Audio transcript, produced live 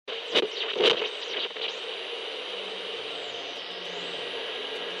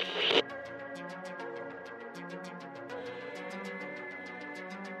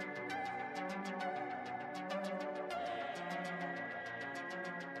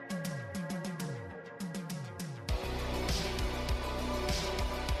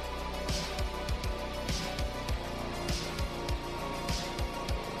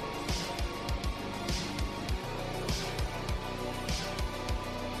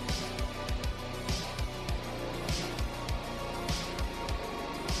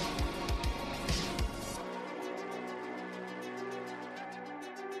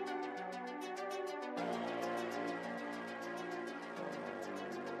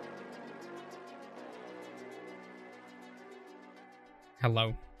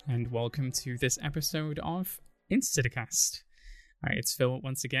Hello, and welcome to this episode of Insidicast. It's Phil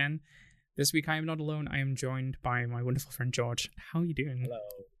once again. This week I am not alone. I am joined by my wonderful friend George. How are you doing? Hello.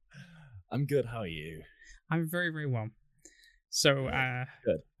 I'm good. How are you? I'm very, very well. So,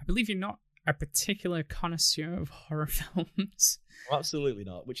 Good. I believe you're not a particular connoisseur of horror films. Well, absolutely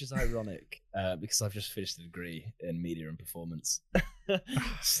not, which is ironic because I've just finished a degree in media and performance.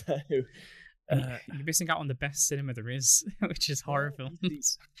 So... you're missing out on the best cinema there is, which is horror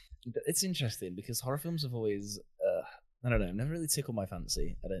films. It's interesting because horror films have always, I don't know, never really tickled my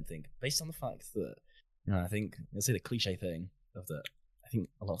fancy, I don't think, based on the fact that, I think, let's say the cliche thing of that, I think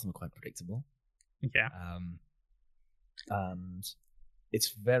a lot of them are quite predictable. Yeah. And it's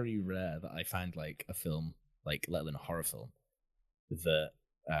very rare that I find like a film, like let alone a horror film, that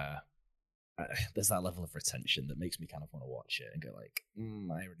there's that level of retention that makes me kind of want to watch it and go like, I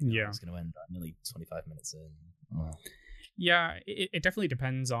already know how it's going to end. I'm only 25 minutes in. Oh. Yeah, it definitely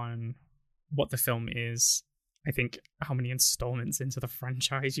depends on what the film is. I think how many installments into the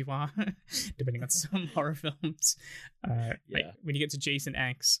franchise you are, depending on some horror films. Like when you get to Jason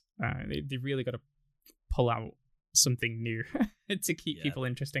X, they really got to pull out something new to keep people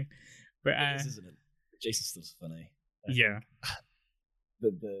interesting. But it is, isn't it? Jason stuff's funny. Yeah.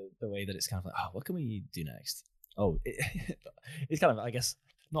 The way that it's kind of like, what can we do next? Oh, it's kind of, I guess,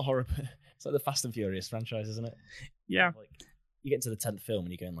 not horror, but it's like the Fast and Furious franchise, isn't it? Yeah. Like, you get to the 10th film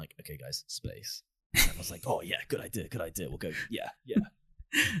and you're going like, okay, guys, space. And everyone's like, oh, yeah, good idea. We'll go, yeah. The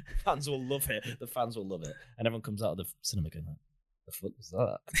fans will love it. And everyone comes out of the cinema going like, the fuck was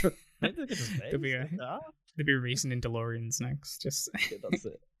that? They'll be racing in DeLoreans next. Just that's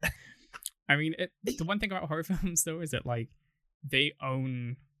it. I mean, the one thing about horror films, though, is that, like, they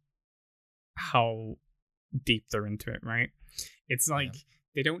own how deep they're into it, right? It's like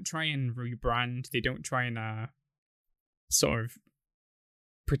they don't try and rebrand. They don't try and sort of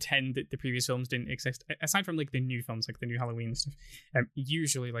pretend that the previous films didn't exist. Aside from like the new films, like the new Halloween and stuff,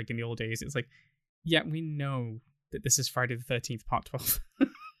 usually like in the old days, it's like, yeah, we know that this is Friday the 13th, part 12.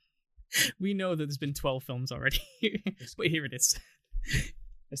 We know that there's been 12 films already, but here it is.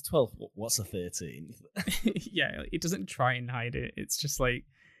 It's 12. What's a 13th? Yeah, it doesn't try and hide it. It's just like,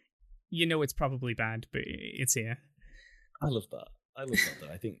 it's probably bad, but it's here. I love that. Though.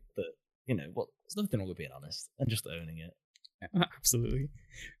 I think that, there's nothing wrong with being honest and just owning it. Absolutely.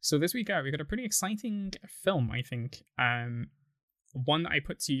 So this week, we got a pretty exciting film, I think. One that I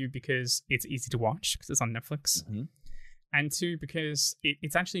put to you because it's easy to watch, because it's on Netflix. Mm-hmm. And two, because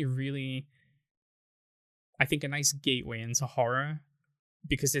it's actually really, I think, a nice gateway into horror.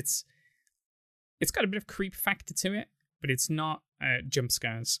 Because it's got a bit of creep factor to it, but it's not jump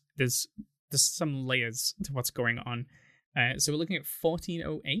scares. There's some layers to what's going on. So we're looking at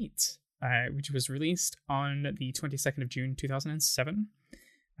 1408, which was released on the 22nd of June 2007.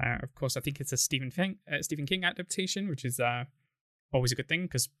 Of course, I think it's a Stephen King adaptation, which is always a good thing,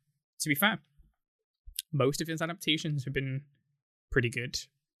 because to be fair, most of his adaptations have been pretty good.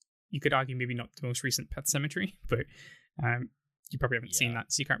 You could argue maybe not the most recent Pet Sematary, but you probably haven't seen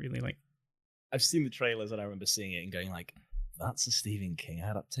that, so you can't really like... I've seen the trailers and I remember seeing it and going like, that's a Stephen King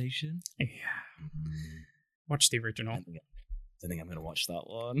adaptation? Yeah. Watch the original. I don't think I'm going to watch that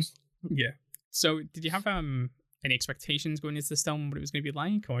one. Yeah. So did you have any expectations going into this film, what it was going to be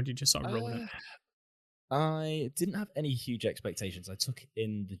like, or did you just sort of roll with it? I didn't have any huge expectations. I took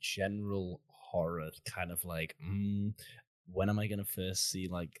in the general horror, kind of like, when am I going to first see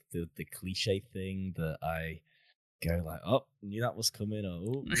like the cliche thing that I... go like, oh, knew that was coming,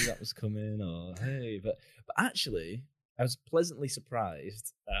 or knew that was coming, or hey, but actually, I was pleasantly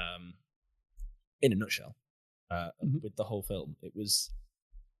surprised. In a nutshell, with the whole film, it was,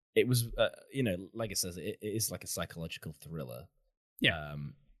 like it says, it is like a psychological thriller,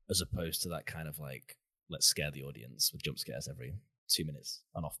 as opposed to that kind of like let's scare the audience with jump scares every 2 minutes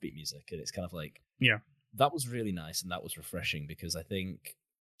on offbeat music, and it's kind of like, that was really nice and that was refreshing because I think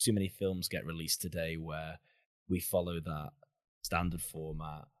too many films get released today where we follow that standard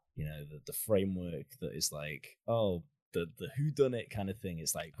format, the framework that is like, the whodunit kind of thing.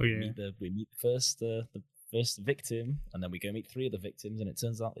 It's like we meet the first victim, and then we go meet 3 of the victims, and it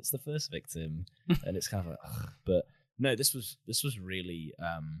turns out it's the first victim, and it's kind of like, but no, this was really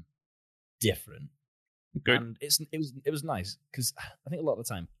different. Good. And it was nice because I think a lot of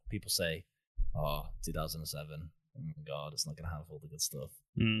the time people say, 2007, oh my god, it's not going to have all the good stuff,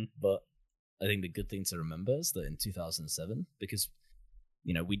 but I think the good thing to remember is that in 2007, because,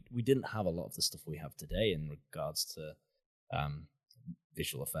 we didn't have a lot of the stuff we have today in regards to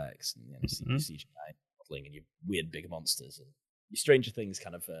visual effects and CGI modeling and your weird big monsters and your Stranger Things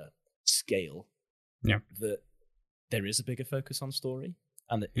kind of scale. Yeah. That there is a bigger focus on story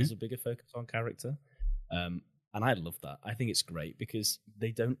and there is a bigger focus on character. And I love that. I think it's great because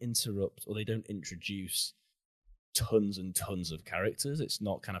they don't interrupt or they don't introduce tons and tons of characters. It's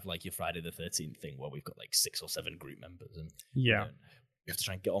not kind of like your Friday the 13th thing where we've got like 6 or 7 group members and we have to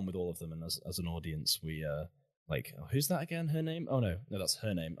try and get on with all of them. And as an audience, we like, oh, who's that again? Her name? Oh no, that's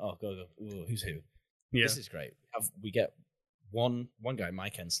her name. Oh, go. Ooh, who's who? Yeah. This is great. We get one guy,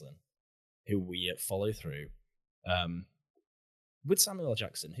 Mike Henslin, who we follow through. With Samuel L.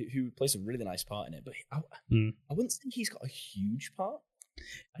 Jackson, who plays a really nice part in it, but I wouldn't say he's got a huge part.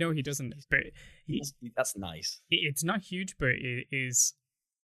 No, he doesn't. But that's nice. It's not huge, but it is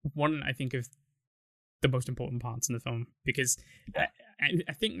one, I think, of the most important parts in the film because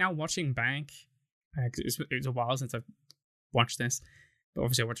I think now watching back, because it was a while since I've watched this, but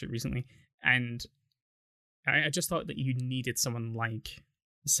obviously I watched it recently, and I just thought that you needed someone like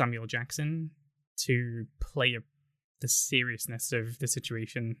Samuel Jackson to play the seriousness of the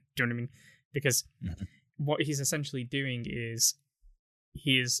situation. Do you know what I mean? Because what he's essentially doing is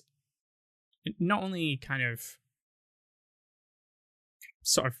he is not only kind of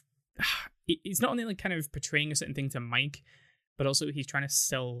sort of he's not only like kind of portraying a certain thing to Mike, but also he's trying to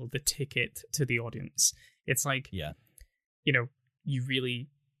sell the ticket to the audience. It's like, you know, you really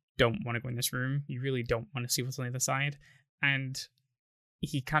don't want to go in this room. You really don't want to see what's on the other side. And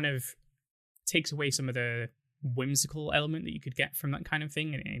he kind of takes away some of the whimsical element that you could get from that kind of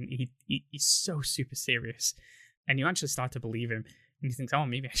thing. And he's so super serious. And you actually start to believe him. And you think, oh,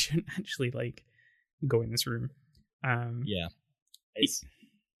 maybe I shouldn't actually like go in this room.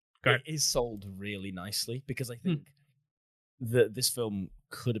 It is sold really nicely because I think that this film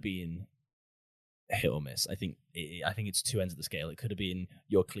could have been hit or miss. I think it's two ends of the scale. It could have been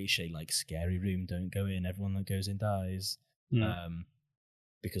your cliche like scary room, don't go in, everyone that goes in dies,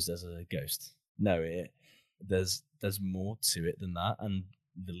 because there's a ghost. No, there's more to it than that, and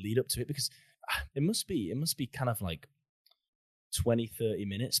the lead up to it, because it must be kind of like 20-30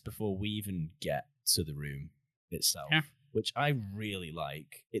 minutes before we even get to the room itself, which I really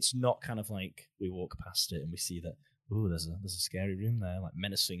like. It's not kind of like we walk past it and we see that, oh, there's a scary room there, like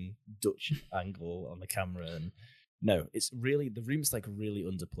menacing Dutch angle on the camera. And no, it's really, the room's like really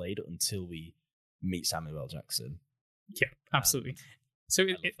underplayed until we meet Samuel L. Jackson. Yeah, absolutely. So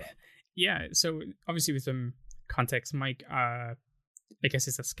so obviously with some context, Mike, I guess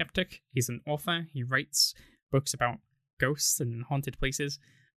is a skeptic. He's an author. He writes books about ghosts and haunted places,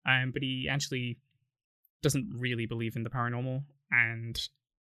 but he actually doesn't really believe in the paranormal, and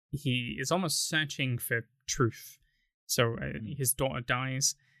he is almost searching for truth. So his daughter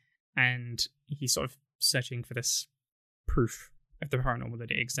dies, and he's sort of searching for this proof of the paranormal,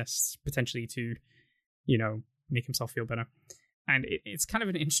 that it exists, potentially to, you know, make himself feel better. And it's kind of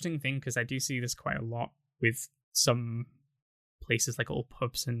an interesting thing, because I do see this quite a lot with some places, like old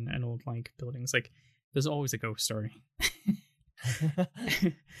pubs and old like buildings. Like, there's always a ghost story.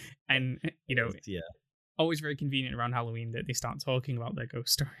 And, you know, always very convenient around Halloween that they start talking about their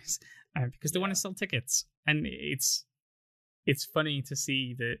ghost stories, because they want to sell tickets. And it's funny to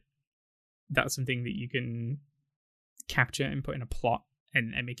see that that's something that you can capture and put in a plot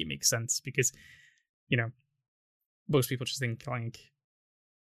and make it make sense, because, you know, most people just think like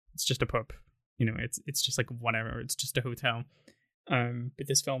it's just a pub, you know, it's just like whatever, it's just a hotel. But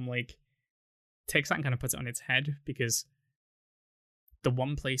this film like takes that and kind of puts it on its head, because the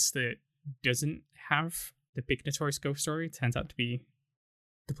one place that doesn't have the big notorious ghost story turns out to be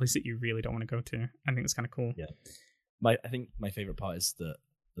the place that you really don't want to go to. I think it's kind of cool. Yeah, I think my favorite part is that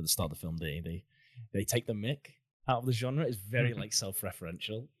at the start of the film they take the mick out of the genre. It's very like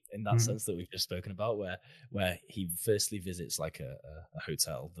self-referential in that sense that we've just spoken about, where he firstly visits like a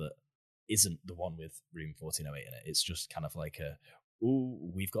hotel that isn't the one with room 1408 in it. It's just kind of like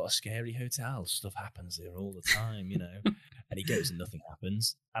we've got a scary hotel, stuff happens here all the time, you know. And he goes and nothing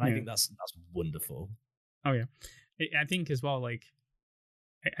happens, and I think that's wonderful. Oh yeah, I think as well, like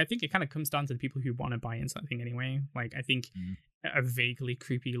I think it kind of comes down to the people who want to buy into that thing anyway. Like, I think a vaguely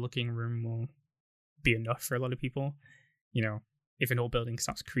creepy looking room will be enough for a lot of people. You know, if an old building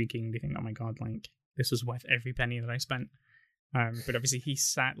starts creaking, they think, oh my god, like this was worth every penny that I spent. But obviously he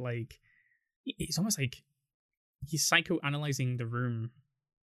sat like, it's almost like he's psychoanalyzing the room,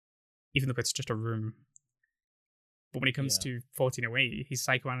 even though it's just a room. But when it comes to 1408, he's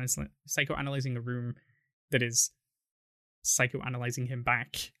psychoanalyzing a room that is psychoanalyzing him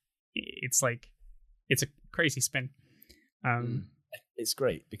back. It's like, it's a crazy spin. It's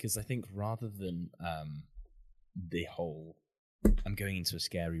great, because I think rather than the whole, I'm going into a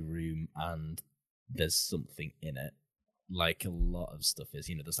scary room and there's something in it, like a lot of stuff is,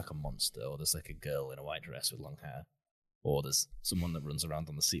 you know, there's like a monster, or there's like a girl in a white dress with long hair. or there's someone that runs around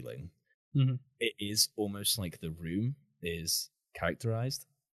on the ceiling, it is almost like the room is characterized,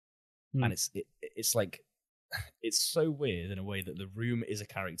 and it's like it's so weird in a way that the room is a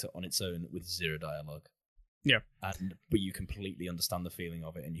character on its own with zero dialogue. Yeah, but you completely understand the feeling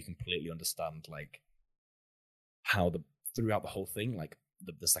of it, and you completely understand like how throughout the whole thing, like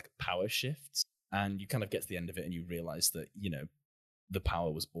there's like power shifts, and you kind of get to the end of it, and you realize that the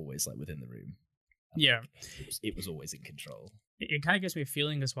power was always like within the room. Yeah, like, it was always in control. It kind of gives me a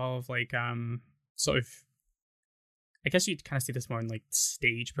feeling as well of like sort of, I guess you'd kind of see this more in like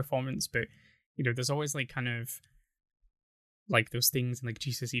stage performance, but there's always like kind of like those things in like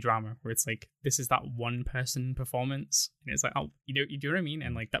GCSE drama where it's like this is that one person performance, and it's like, oh, you do what I mean,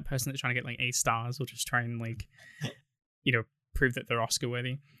 and like that person that's trying to get like A stars will just try and like prove that they're Oscar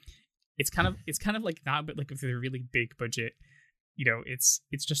worthy. It's kind of like that, but like with a really big budget.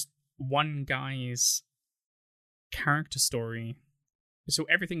 It's just one guy's character story, so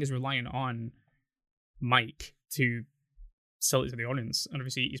everything is reliant on Mike to sell it to the audience. And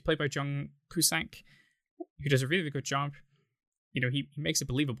obviously he's played by John Cusack, who does a really, really good job. He makes it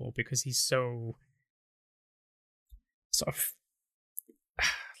believable because he's so sort of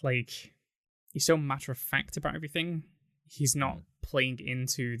like, he's so matter of fact about everything. He's not playing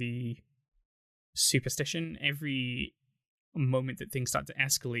into the superstition. Every moment that things start to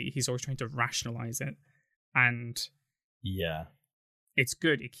escalate, he's always trying to rationalize it, and it's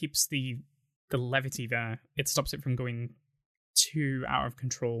good. It keeps the levity there. It stops it from going too out of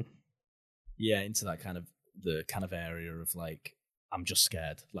control. Into that kind of area of like, I'm just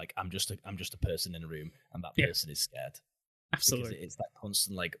scared. Like I'm just a person in a room, and that person is scared. Absolutely, because it's that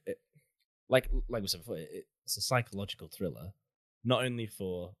constant like we said before. It's a psychological thriller, not only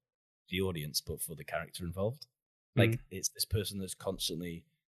for the audience but for the character involved. Like it's this person that's constantly,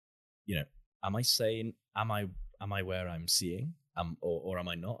 am I sane? Am I where I'm seeing? Or am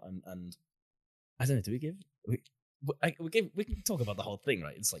I not? And I don't know. We can talk about the whole thing,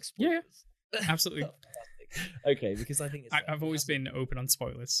 right? It's like spoilers. Yeah, absolutely. Okay, because I think I've always been open on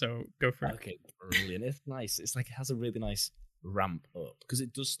spoilers, so go for it. Okay, brilliant. It's nice. It's like it has a really nice ramp up because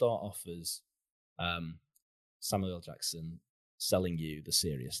it does start off as Samuel L. Jackson selling you the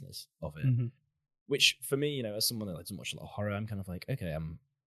seriousness of it, which for me, as someone that doesn't watch a lot of horror, I'm kind of like, okay, I'm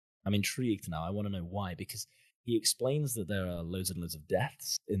intrigued now. I want to know why, because he explains that there are loads and loads of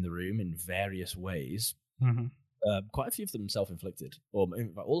deaths in the room in various ways. Quite a few of them self-inflicted, or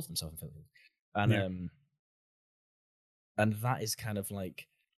in fact, all of them self-inflicted, and that is kind of like,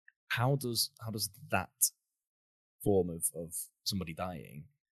 how does that form of somebody dying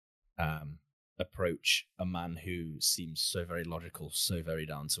approach a man who seems so very logical, so very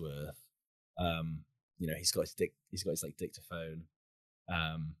down to earth? He's got his like dictaphone,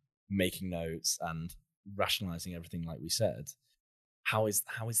 making notes and rationalizing everything, like we said. How is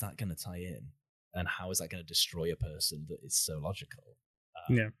that going to tie in, and how is that going to destroy a person that is so logical?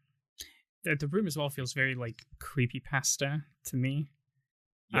 The room as well feels very like creepypasta to me.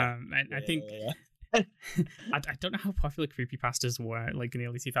 And I think I don't know how popular creepypastas were like in the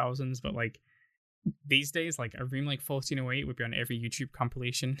early 2000s, but like these days, like a room like 1408 would be on every YouTube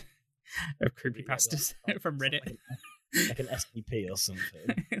compilation of creepypastas from Reddit, like an SCP or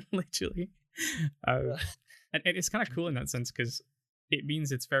something. Literally. And it's kind of cool in that sense because it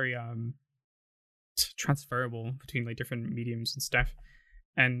means it's very transferable between like different mediums and stuff.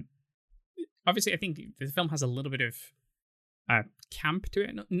 And obviously I think the film has a little bit of camp to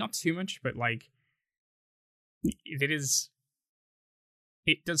it, not too much, but like it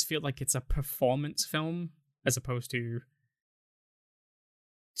does feel like it's a performance film as opposed to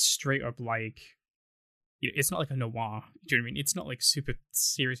straight up like, it's not like a noir. Do you know what I mean? It's not like super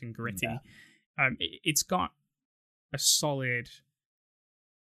serious and gritty. It's got a solid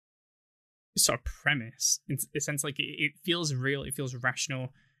sort of premise in a sense. Like it feels real. It feels rational.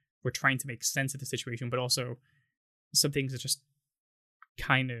 We're trying to make sense of the situation, but also some things are just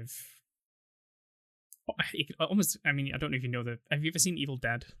kind of almost. I mean, I don't know if you know have you ever seen Evil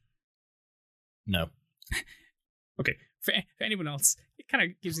Dead? No. Okay, for anyone else, it kind of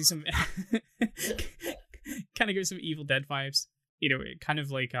gives you some some Evil Dead vibes. It kind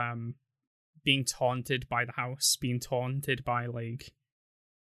of like being taunted by the house, being taunted by like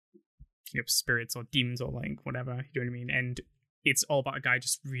spirits or demons or like whatever. You know what I mean? And it's all about a guy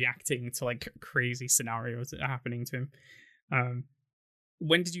just reacting to like crazy scenarios that are happening to him.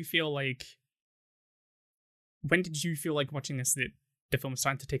 When did you feel like watching this that the film was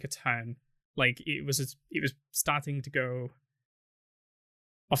starting to take a turn? Like it was starting to go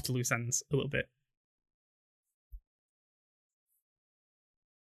off to loose ends a little bit.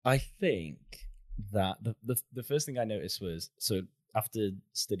 I think that the first thing I noticed was, so after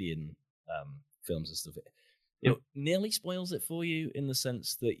studying films and stuff, it nearly spoils it for you in the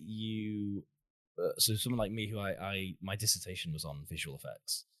sense that you so someone like me, who my dissertation was on visual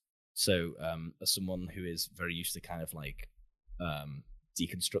effects, so as someone who is very used to kind of like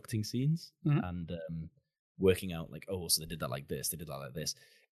deconstructing scenes and working out like, oh, so they did that like this, they did that like this,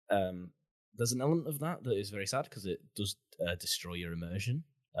 there's an element of that is very sad because it does destroy your immersion.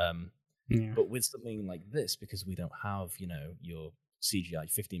 But with something like this, because we don't have, your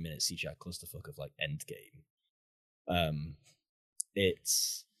CGI 15-minute CGI clusterfuck of like Endgame,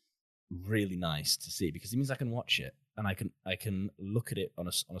 it's really nice to see because it means I can watch it and I can look at it on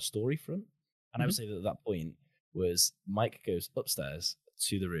a story front. And I would say that at that point was Mike goes upstairs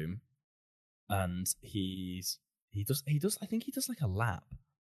to the room and he does I think he does like a lap,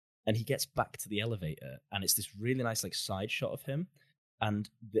 and he gets back to the elevator and it's this really nice like side shot of him, and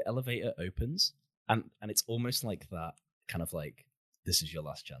the elevator opens and it's almost like that kind of like, this is your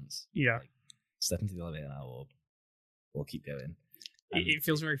last chance. Yeah. Like, step into the elevator now or keep going. It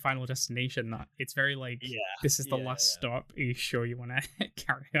feels very Final Destination. That it's very like, this is the last stop. Are you sure you want to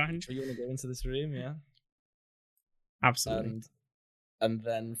carry on? Sure you want to go into this room? Yeah, absolutely. And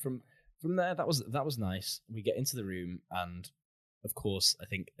then from there, that was nice. We get into the room, and of course, I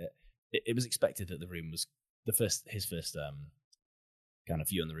think it was expected that the room was his first kind of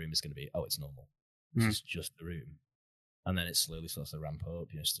view on the room is going to be, oh, it's normal. This is just the room, and then it slowly starts to ramp up.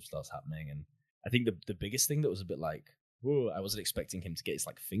 Stuff starts happening, and I think the biggest thing that was a bit like, whoa, I wasn't expecting him to get his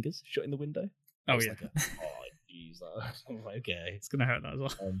like fingers shut in the window. Oh yeah. Like oh jeez, okay, it's gonna hurt that as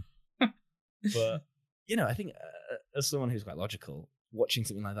well. But I think as someone who's quite logical, watching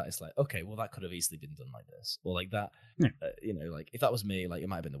something like that, it's like, okay, well that could have easily been done like this or like that. Yeah. Like if that was me, like it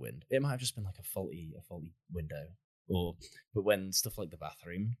might have been the wind. It might have just been like a faulty window. But when stuff like the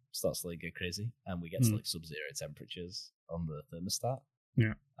bathroom starts to like go crazy and we get to like sub-zero temperatures on the thermostat.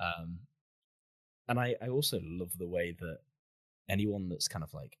 Yeah. And I also love the way that anyone that's kind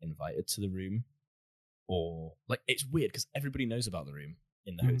of like invited to the room, or like, it's weird because everybody knows about the room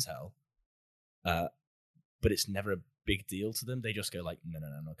in the hotel, but it's never a big deal to them. They just go like, no,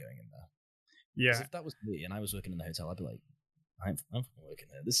 I'm not going in there. Yeah. If that was me and I was working in the hotel, I'd be like, I'm working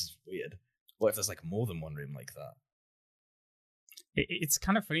here. This is weird. What if there's like more than one room like that? It's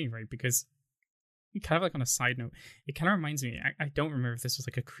kind of funny, right? Because kind of like on a side note, it kind of reminds me, I don't remember if this was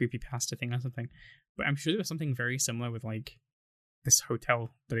like a creepypasta thing or something, but I'm sure there was something very similar with like this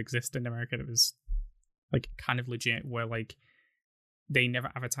hotel that exists in America that was like kind of legit, where like they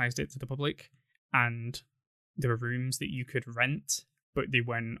never advertised it to the public and there were rooms that you could rent, but they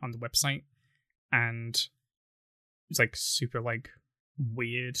weren't on the website, and it's like super like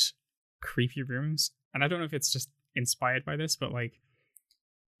weird, creepy rooms. And I don't know if it's just inspired by this, but like,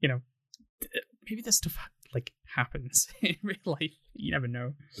 maybe this stuff like happens in real life. You never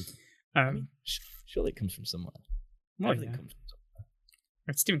know. I mean, surely it comes from somewhere. Everything comes from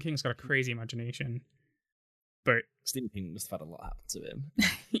somewhere. Stephen King's got a crazy imagination, but Stephen King must have had a lot happen to him.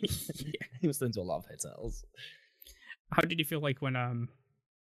 He must have been to a lot of hotels. How did you feel like when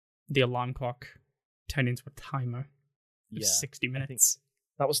the alarm clock turned into a timer of 60 minutes?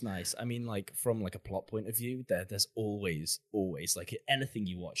 That was nice. I mean, like, from like a plot point of view, there's always like anything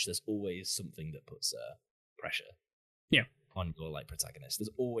you watch, there's always something that puts pressure on your like protagonist. There's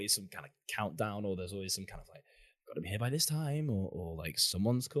always some kind of countdown, or there's always some kind of like, got to be here by this time, or like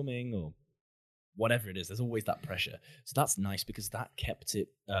someone's coming, or whatever it is. There's always that pressure. So that's nice because that kept it,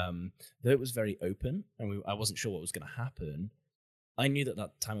 though it was very open and I wasn't sure what was going to happen, I knew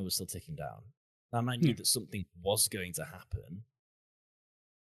that timer was still ticking down. And I knew that something was going to happen,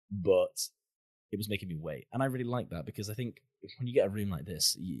 but it was making me wait. And I really like that because I think when you get a room like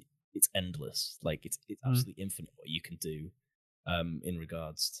this, it's endless. Like it's absolutely infinite what you can do in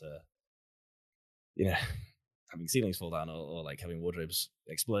regards to, having ceilings fall down or like having wardrobes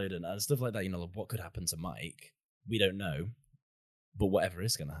explode and stuff like that. What could happen to Mike? We don't know. But whatever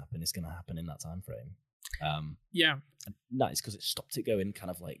is going to happen is going to happen in that time frame. And nice because it stopped it going kind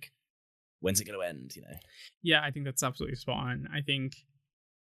of like, when's it going to end, Yeah, I think that's absolutely spot on. I think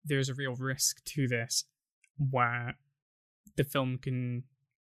there's a real risk to this where the film can,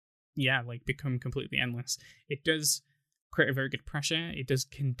 become completely endless. It does create a very good pressure. It does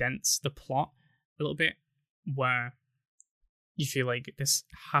condense the plot a little bit, where you feel like this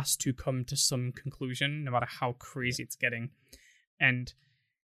has to come to some conclusion, no matter how crazy it's getting. And,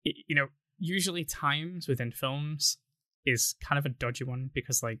 usually times within films is kind of a dodgy one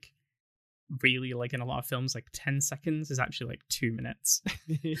because, like, really, like in a lot of films, like 10 seconds is actually like 2 minutes.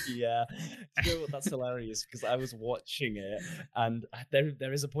 Yeah. You know what, that's hilarious, because I was watching it, and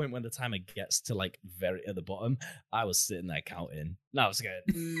there is a point when the timer gets to like very at the bottom. I was sitting there counting. Now I was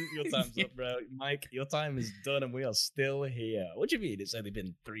going, your time's up, bro. Mike, your time is done, and we are still here. What do you mean? It's only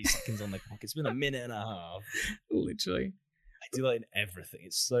been 3 seconds on the clock. It's been a minute and a half. Literally. I do that in everything.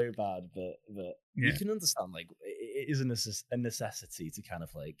 It's so bad, but you can understand, like, it is a necessity to kind of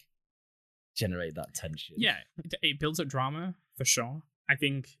like generate that tension. Yeah, it builds up drama for sure. I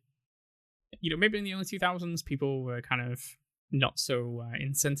think, maybe in the early 2000s, people were kind of not so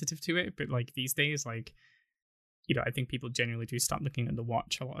insensitive to it, but like these days, like, I think people genuinely do start looking at the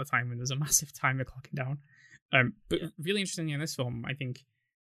watch a lot of the time when there's a massive timer clocking down. But really interestingly in this film, I think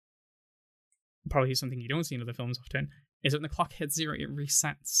probably something you don't see in other films often is when the clock hits 0, it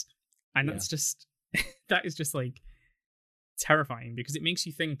resets, and that's just that is just like terrifying, because it makes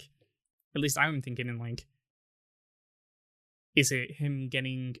you think. At least I'm thinking in like, is it him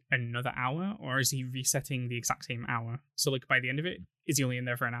getting another hour, or is he resetting the exact same hour? So like by the end of it, is he only in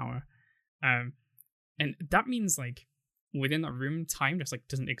there for an hour? And that means like within that room, time just like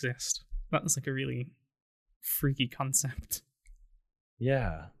doesn't exist. That's like a really freaky concept.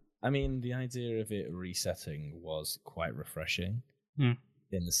 Yeah. I mean, the idea of it resetting was quite refreshing in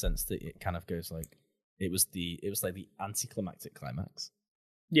the sense that it kind of goes like, it was like the anticlimactic climax.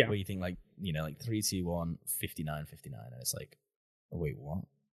 Yeah. Where you think like, like 3, 2, 1, 59, 59. And it's like, oh, wait, what?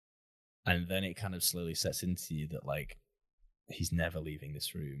 And then it kind of slowly sets into you that like, he's never leaving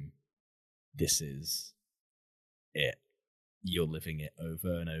this room. This is it. You're living it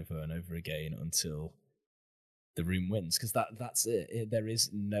over and over and over again until the room wins. Because that's it. There is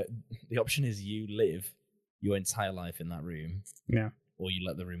the option is you live your entire life in that room. Yeah. Or you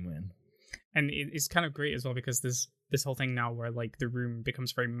let the room win. And it's kind of great as well, because there's this whole thing now where like the room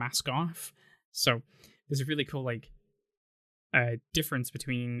becomes very mask off. So there's a really cool like difference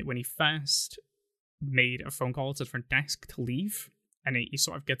between when he first made a phone call to the front desk to leave, and he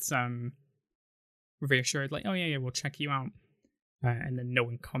sort of gets reassured like, oh yeah, we'll check you out, and then no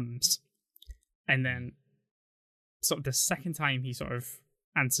one comes. And then sort of the second time he sort of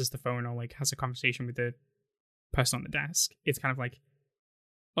answers the phone or like has a conversation with the person on the desk, it's kind of like,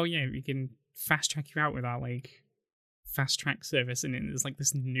 oh yeah, we can fast track you out with our like fast track service, and there's like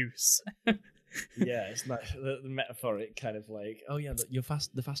this noose. Yeah, it's not the metaphoric kind of like, oh yeah, the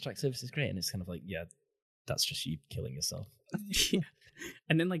fast track service is great, and it's kind of like, yeah, that's just you killing yourself. Yeah.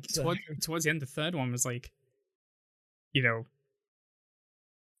 And then like towards the end, the third one was like,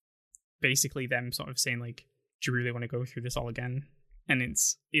 basically them sort of saying like, do you really want to go through this all again? And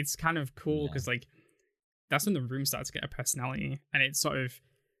it's kind of cool because like that's when the room starts to get a personality, and it's sort of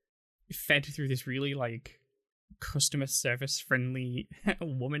fed through this really like customer service friendly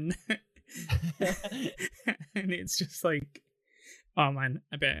woman. And it's just like, oh man,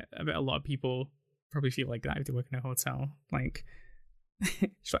 I bet a lot of people probably feel like that if they work in a hotel. Like, do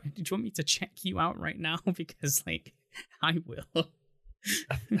you want me to check you out right now? Because like, I will.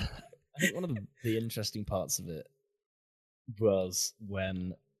 I think one of the interesting parts of it was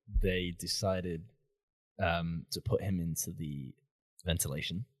when they decided to put him into the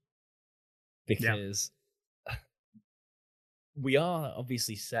ventilation, because we are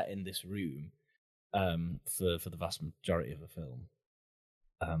obviously set in this room for the vast majority of the film,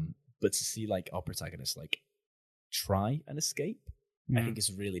 but to see like our protagonist like try and escape, I think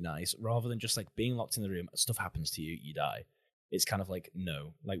is really nice. Rather than just like being locked in the room, stuff happens to you, you die. It's kind of like,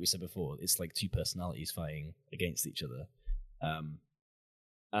 no, like we said before, it's like two personalities fighting against each other,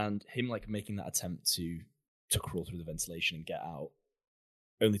 and him like making that attempt to crawl through the ventilation and get out,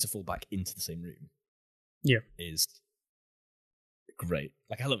 only to fall back into the same room. Is great.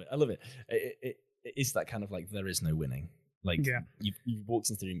 Like I love it. It is that kind of like, there is no winning. Like you've walked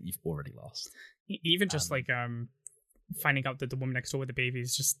into the room, you've already lost. Even just like finding out that the woman next door with the baby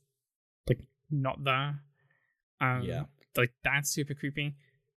is just like not there. Like that's super creepy.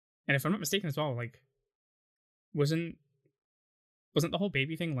 And if I'm not mistaken as well, like wasn't the whole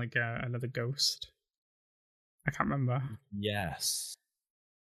baby thing like another ghost? I can't remember. Yes.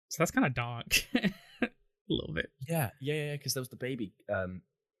 So that's kind of dark. A little bit. Yeah, because there was the baby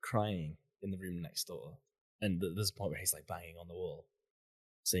crying in the room next door, and there's a point where he's like banging on the wall,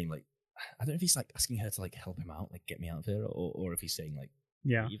 saying like, I don't know if he's like asking her to like help him out, like get me out of here, or if he's saying like,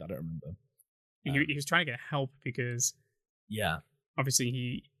 leave. I don't remember. He was trying to get help because obviously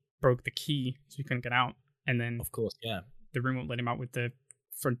he broke the key, so he couldn't get out, and then of course the room won't let him out with the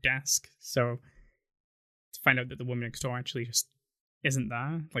front desk. So to find out that the woman next door actually just isn't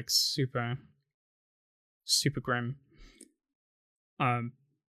there, like super grim.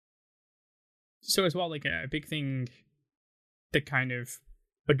 So as well, like a big thing that kind of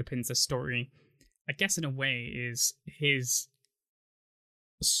underpins the story, I guess in a way, is his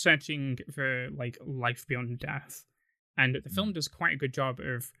searching for like life beyond death. And the film does quite a good job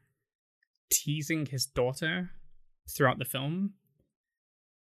of teasing his daughter throughout the film.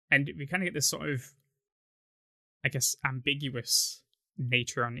 And we kind of get this sort of, I guess, ambiguous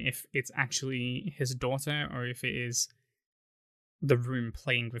nature on if it's actually his daughter or if it is the room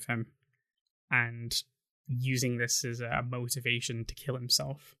playing with him and using this as a motivation to kill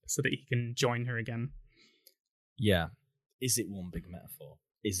himself so that he can join her again. Yeah. Is it one big metaphor?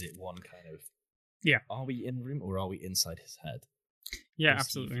 Is it one kind of... Yeah. Are we in the room or are we inside his head? Yeah,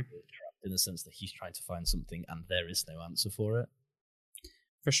 absolutely. In the sense that he's trying to find something and there is no answer for it.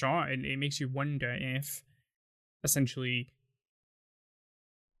 For sure. And it makes you wonder if, essentially,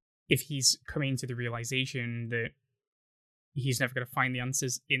 if he's coming to the realization that he's never going to find the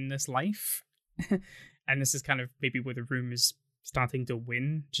answers in this life. And this is kind of maybe where the room is starting to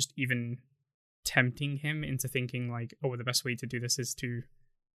win, just even tempting him into thinking like, oh, well, the best way to do this is to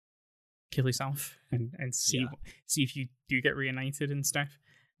kill yourself and see if you do get reunited and stuff.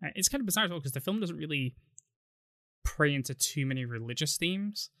 It's kind of bizarre as well because the film doesn't really prey into too many religious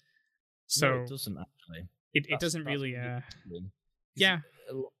themes. So no, it doesn't actually. It doesn't really. Yeah.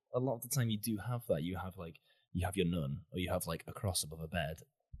 A lot of the time you do have that. You have your nun, or you have like a cross above a bed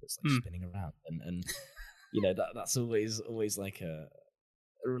that's like spinning around, and you know that's always like a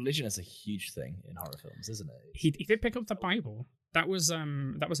religion is a huge thing in horror films, isn't it? He did pick up the Bible. That was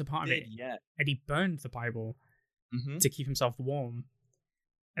a part of it. Yeah, and he burned the Bible to keep himself warm.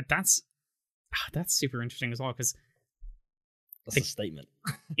 And that's super interesting as well because that's a statement.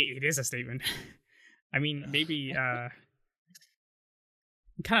 It is a statement. I mean, maybe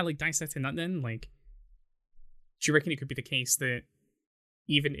kind of like dissecting that then, like, do you reckon it could be the case that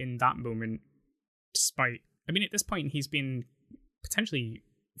even in that moment, despite, I mean, at this point, he's been potentially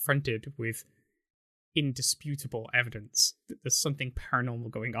fronted with indisputable evidence that there's something paranormal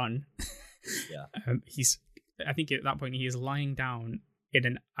going on. Yeah. I think at that point, he is lying down in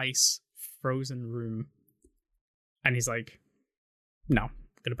an ice-frozen room, and he's like, no, I'm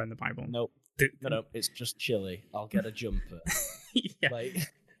going to burn the Bible. Nope. No, it's just chilly. I'll get a jumper. Yeah,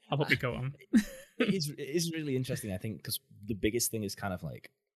 I'll put my coat on. It is really interesting, I think, because the biggest thing is kind of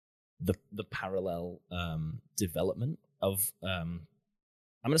like the parallel development of I'm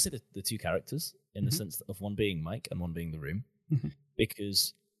going to say the two characters in the sense of one being Mike and one being the room,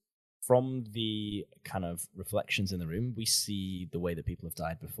 because from the kind of reflections in the room, we see the way that people have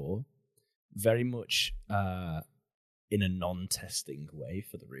died before, very much in a non-testing way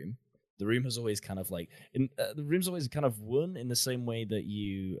for the room. The room has always kind of like the room's always kind of won in the same way that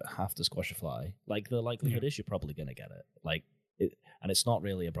you have to squash a fly. Like the likelihood is you're probably going to get it. Like and it's not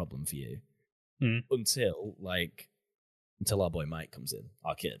really a problem for you until our boy Mike comes in,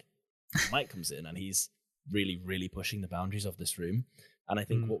 our kid. Mike comes in and he's really, really pushing the boundaries of this room. And I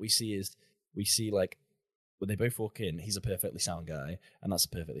think what we see like when they both walk in, he's a perfectly sound guy, and that's a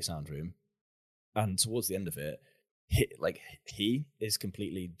perfectly sound room. And towards the end of it, he is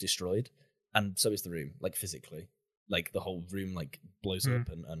completely destroyed, and so is the room, like physically. Like the whole room like blows up,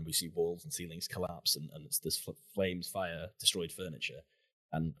 and we see walls and ceilings collapse, and there's flames, fire, destroyed furniture,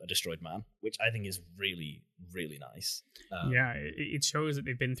 and a destroyed man, which I think is really, really nice. Yeah, it shows that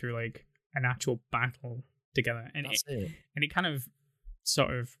they've been through like an actual battle together, and it kind of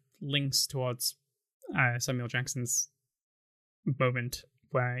sort of links towards Samuel Jackson's moment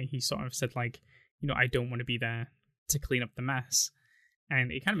where he sort of said like, you know, I don't want to be there to clean up the mess.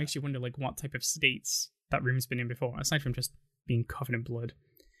 And it kind of makes you wonder like what type of states that room's been in before, aside from just being covered in blood.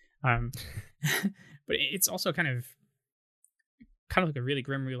 But it's also kind of like a really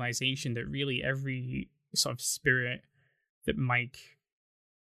grim realization that really every sort of spirit that Mike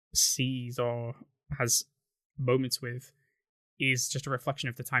sees or has moments with is just a reflection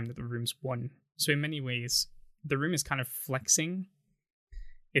of the time that the room's won. So in many ways, the room is kind of flexing.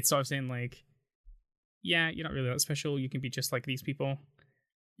 It's sort of saying like, yeah, you're not really that special. You can be just like these people.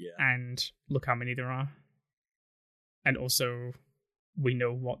 Yeah. And look how many there are. And also, we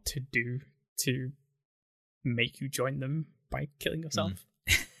know what to do to make you join them by killing yourself.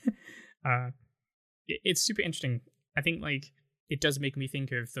 It's super interesting. I think like it does make me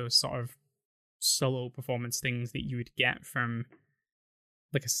think of those sort of solo performance things that you would get from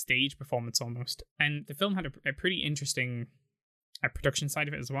like a stage performance almost. And the film had a pretty interesting production side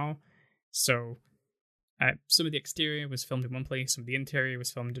of it as well. So some of the exterior was filmed in one place, some of the interior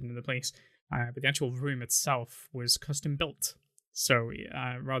was filmed in another place, but the actual room itself was custom built. So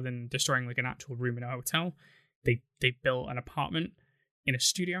rather than destroying like an actual room in a hotel, they built an apartment in a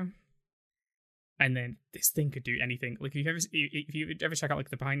studio, and then this thing could do anything. Like if you ever check out like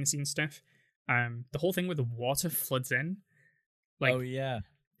the behind the scenes stuff, the whole thing where the water floods in, like, oh yeah,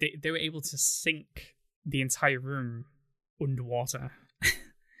 they were able to sink the entire room underwater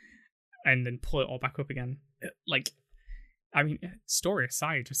and then pull it all back up again. Like, I mean, story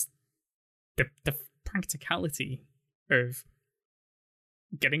aside, just the practicality of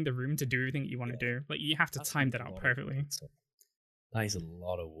getting the room to do everything you want to do. Like, you have to time that out perfectly. That is a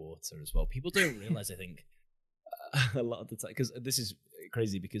lot of water as well. People don't realize, I think, a lot of the time, because this is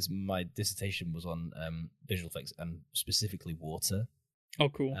crazy, because my dissertation was on visual effects and specifically water. Oh,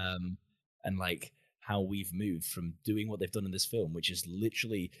 cool. And like how we've moved from doing what they've done in this film, which is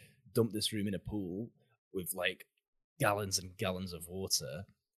literally dump this room in a pool with like gallons and gallons of water,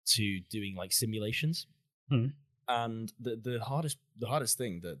 to doing like simulations. And the hardest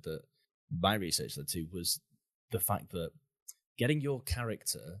thing that my research led to was the fact that getting your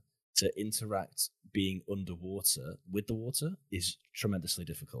character to interact being underwater with the water is tremendously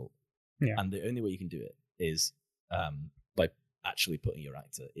difficult. Yeah. And the only way you can do it is by actually putting your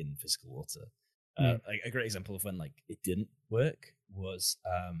actor in physical water. A great example of when like it didn't work was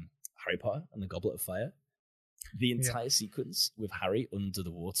Harry Potter and the Goblet of Fire. The entire sequence with Harry under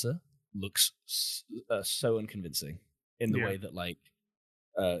the water looks so unconvincing in the way that like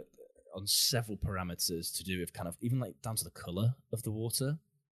on several parameters to do with kind of even like down to the color of the water.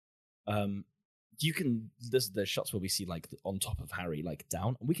 There's shots where we see like on top of Harry, like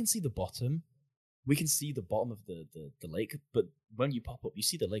down, and we can see the bottom. We can see the bottom of the lake, but when you pop up, you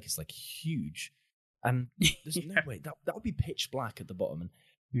see the lake is like huge, and there's no way that would be pitch black at the bottom,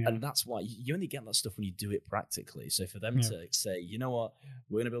 and that's why you only get that stuff when you do it practically. So for them to say, you know what,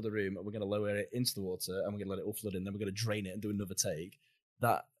 we're going to build a room and we're going to lower it into the water and we're going to let it all flood in, then we're going to drain it and do another take.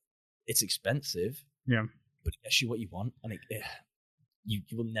 That it's expensive, but it gets you what you want, and you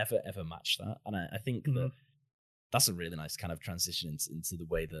will never ever match that. And I think that's a really nice kind of transition into the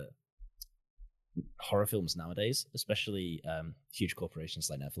way that horror films nowadays, especially huge corporations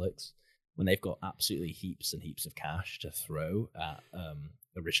like Netflix, when they've got absolutely heaps and heaps of cash to throw at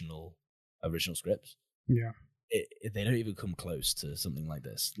original scripts, they don't even come close to something like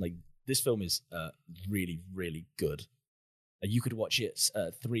this. Like, this film is really, really good. You could watch it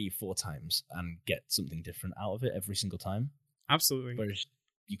 3-4 times and get something different out of it every single time. Absolutely. Whereas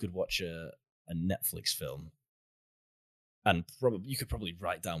you could watch a Netflix film and you could probably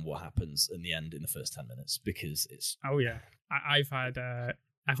write down what happens in the end in the first 10 minutes, because it's... Oh yeah, I've had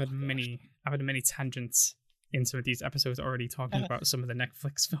many tangents in some of these episodes already talking about some of the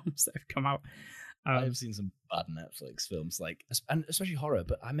Netflix films that have come out. I've seen some bad Netflix films, like, and especially horror.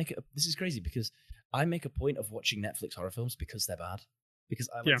 But this is crazy, because I make a point of watching Netflix horror films because they're bad. Because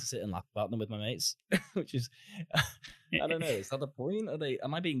I like to sit and laugh about them with my mates, which is, I don't know. Is that the point?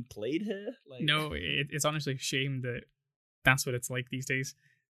 Am I being played here? Like, no, it's honestly a shame that that's what it's like these days.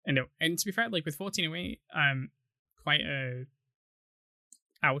 And to be fair, like with 1408, quite a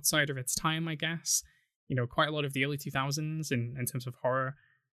outsider of its time, I guess. You know, quite a lot of the early 2000s in terms of horror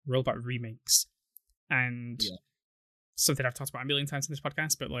were all about remakes. And something I've talked about a million times in this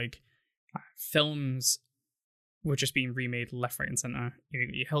podcast, but like films were just being remade left, right, and center. You know,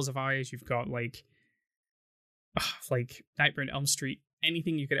 your Hills of Eyes, you've got like Nightmare on Elm Street,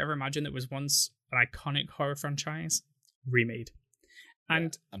 anything you could ever imagine that was once an iconic horror franchise, remade.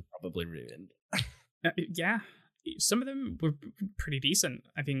 And probably ruined. Some of them were pretty decent.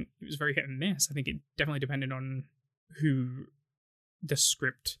 I think it was very hit and miss. I think it definitely depended on who the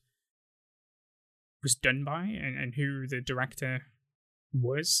script was done by and who the director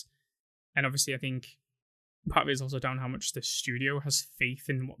was. And obviously, I think part of it is also down how much the studio has faith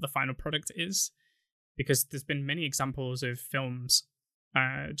in what the final product is. Because there's been many examples of films,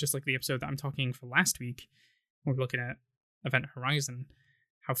 just like the episode that I'm talking for last week, we're looking at Event Horizon,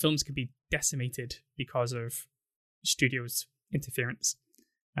 how films can be decimated because of studio's interference.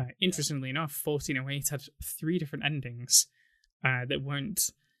 Interestingly enough, 1408 had 3 different endings that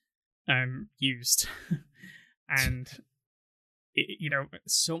weren't used. And,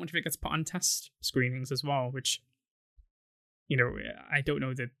 so much of it gets put on test screenings as well, which, I don't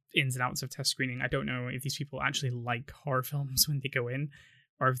know the ins and outs of test screening. I don't know if these people actually like horror films when they go in,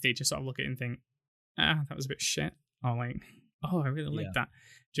 or if they just sort of look at it and think, that was a bit shit. Or like, I really like that.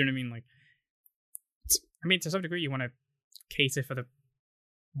 Do you know what I mean? Like, to some degree, you want to cater for the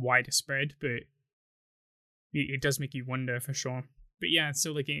wider spread, but it does make you wonder for sure. But yeah,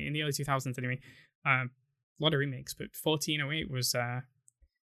 so like in the early 2000s anyway, a lot of remakes, but 1408 was kind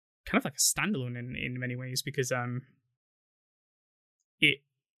of like a standalone in many ways, because it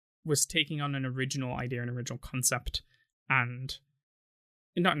was taking on an original idea, an original concept, and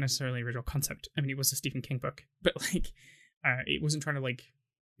not necessarily original concept. I mean, it was a Stephen King book, but like, it wasn't trying to like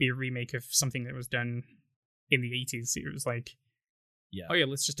be a remake of something that was done in the 80s. It was like, oh yeah,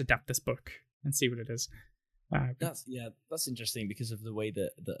 let's just adapt this book and see what it is. That's interesting because of the way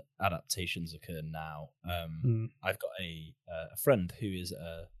that adaptations occur now. I've got a friend who is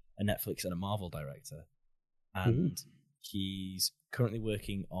a Netflix and a Marvel director, and he's currently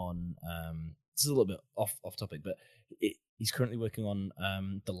working on this is a little bit off topic, but he's currently working on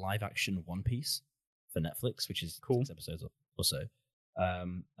the live action One Piece for Netflix, which is cool. 6 episodes or so.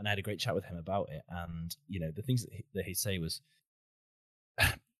 And I had a great chat with him about it, and the things that he say was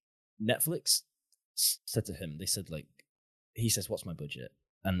Netflix said to him, they said, like, he says, what's my budget?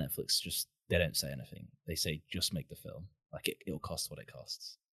 And Netflix just, they don't say anything. They say, just make the film. Like, it'll cost what it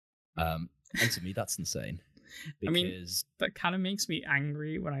costs. And to me, that's insane. Because... I mean, that kind of makes me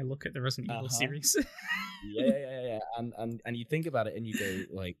angry when I look at the Resident Evil series. Yeah. And you think about it and you go,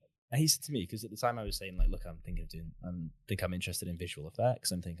 like, and he said to me, because at the time I was saying, like, look, I'm interested in visual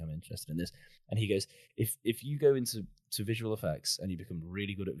effects. I'm interested in this. And he goes, if you go into visual effects and you become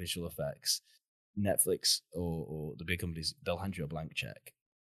really good at visual effects, Netflix or the big companies, they'll hand you a blank check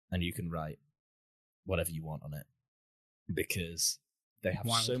and you can write whatever you want on it, because they have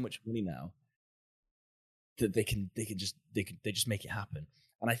so much money now that they just make it happen.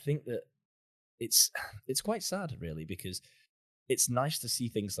 And I think that it's quite sad, really, because it's nice to see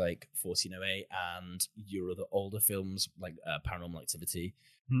things like 1408 and your other older films like Paranormal Activity,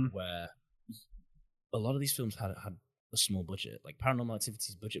 where a lot of these films had a small budget. Like Paranormal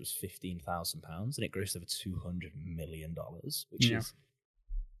Activity's budget was £15,000 and it grossed over $200 million, which is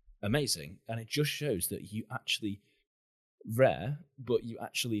amazing. And it just shows that you actually but you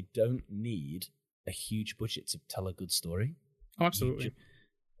actually don't need a huge budget to tell a good story. Oh, absolutely.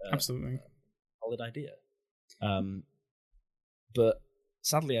 Absolutely. Solid idea. But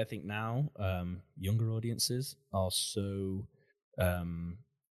sadly, I think now younger audiences are so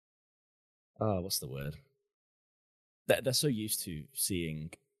what's the word? They're so used to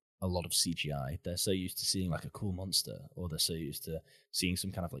seeing a lot of CGI. They're so used to seeing like a cool monster, or they're so used to seeing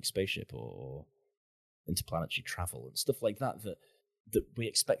some kind of like spaceship or interplanetary travel and stuff like that we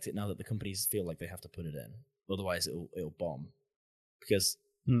expect it now, that the companies feel like they have to put it in, otherwise it'll bomb. Because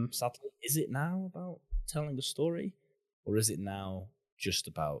sadly, is it now about telling a story, or is it now just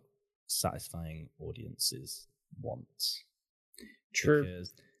about satisfying audiences' wants? True.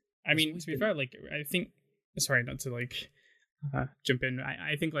 Because I mean, to be fair, like, I think, sorry, not to like jump in.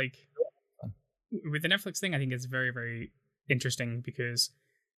 I think like with the Netflix thing, I think it's very, very interesting because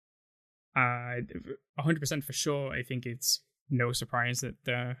 100% for sure, I think it's no surprise that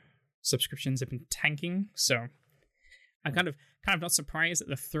the subscriptions have been tanking. So I'm kind of not surprised that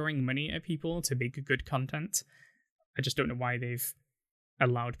they're throwing money at people to make good content. I just don't know why they've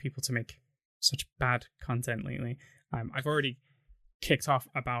allowed people to make such bad content lately. I've already kicked off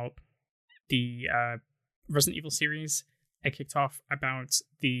about the Resident Evil series. I kicked off about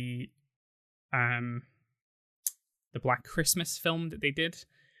the Black Christmas film that they did.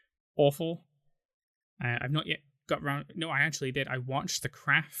 Awful. I've not yet got around. No, I actually did. I watched The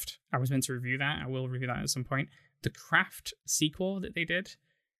Craft. I was meant to review that. I will review that at some point. The Craft sequel that they did.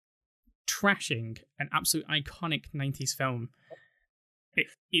 Trashing an absolute iconic 90s film.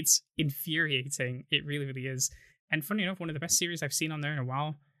 It's infuriating. It really, really is. And funny enough, one of the best series I've seen on there in a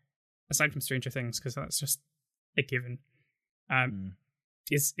while, aside from Stranger Things, because that's just a given,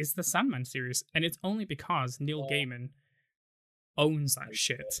 is the Sandman series. And it's only because Neil Gaiman owns that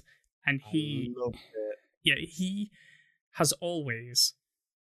shit. And he has always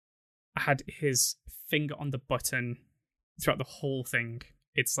had his finger on the button throughout the whole thing.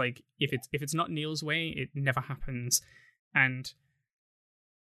 It's like, if it's not Neil's way, it never happens. And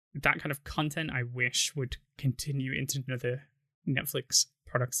that kind of content, I wish, would continue into other Netflix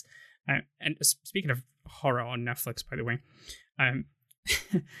products. And speaking of horror on Netflix, by the way,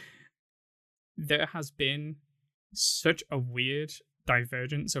 there has been such a weird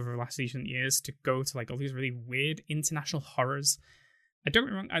divergence over the last recent years to go to like all these really weird international horrors. I don't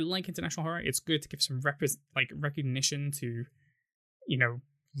get me wrong, I like international horror. It's good to give some recognition to,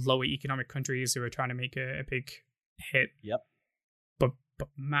 lower economic countries who are trying to make a big hit. Yep. But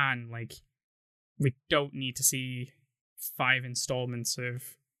man, like, we don't need to see 5 installments of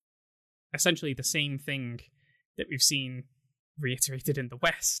essentially the same thing that we've seen reiterated in the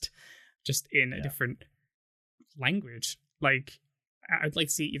West, just in a different language. Like, I'd like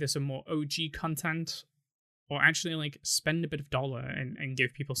to see either some more OG content or actually like spend a bit of dollar and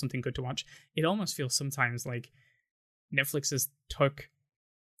give people something good to watch. It almost feels sometimes like Netflix has took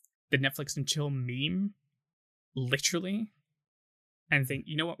the Netflix and chill meme literally and think,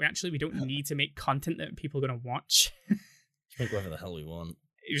 you know what, we don't need to make content that people are going to watch. Just make whatever the hell we want.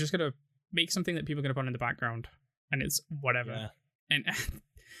 You're just going to make something that people are going to put in the background, and it's whatever. Yeah. And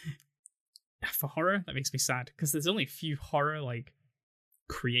for horror, that makes me sad, because there's only a few horror like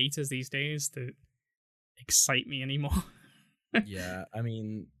creators these days that excite me anymore. Yeah, I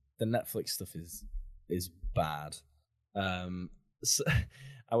mean, the Netflix stuff is bad. So,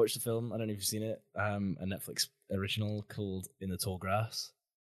 I watched a film, I don't know if you've seen it, a Netflix original called In the Tall Grass.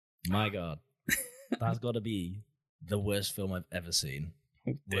 My God, that's got to be the worst film I've ever seen.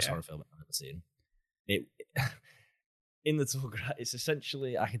 Worst horror film I've ever seen. In the Tall Grass, it's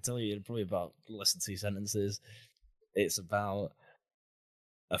essentially, I can tell you in probably about less than 2 sentences, it's about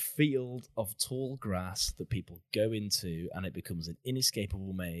a field of tall grass that people go into, and it becomes an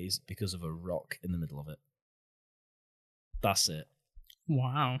inescapable maze because of a rock in the middle of it. That's it.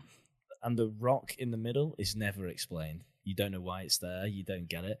 Wow. And the rock in the middle is never explained. You don't know why it's there. You don't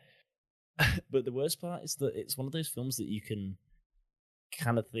get it. But the worst part is that it's one of those films that you can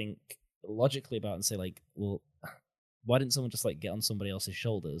kind of think logically about and say, like, well, why didn't someone just, like, get on somebody else's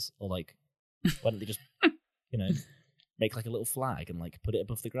shoulders? Or, like, why didn't they just, make like a little flag and like put it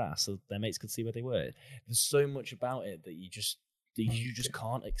above the grass so their mates could see where they were? There's so much about it that you just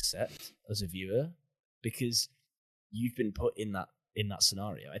can't accept as a viewer, because you've been put in that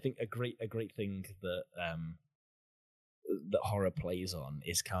scenario. I think a great thing that that horror plays on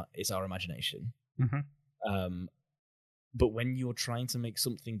is our imagination. Mm-hmm. But when you're trying to make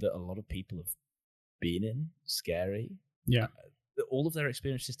something that a lot of people have been in scary, all of their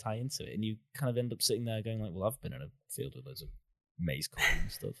experiences tie into it, and you kind of end up sitting there going like, well, I've been in a field with loads of maze calling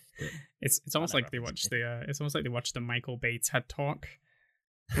and stuff. It's almost like they watched the Michael Bay TED Talk,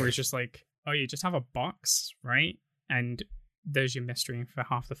 where it's just like, oh, you just have a box, right? And there's your mystery for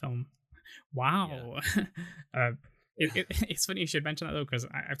half the film. Wow. Yeah. It's funny you should mention that though, because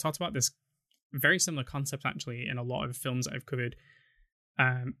I've talked about this very similar concept actually in a lot of films that I've covered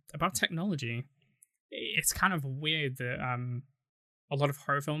about technology. It's kind of weird that a lot of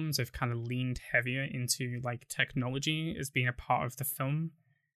horror films have kind of leaned heavier into like technology as being a part of the film,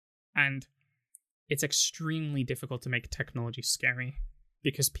 and it's extremely difficult to make technology scary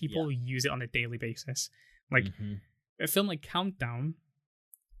because people use it on a daily basis. Like a film like Countdown,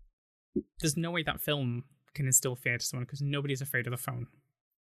 there's no way that film can instill fear to someone because nobody's afraid of the phone.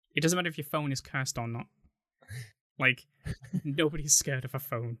 It doesn't matter if your phone is cursed or not. Like nobody's scared of a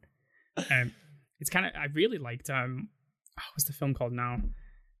phone. It's kind of, I really liked what's the film called now?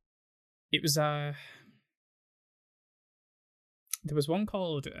 It was there was one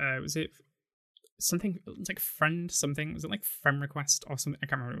called was it something? It's like Friend something. Was it like Friend Request or something? I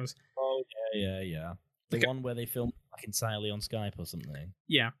can't remember what it was. Oh yeah. The like one where they filmed like entirely on Skype or something.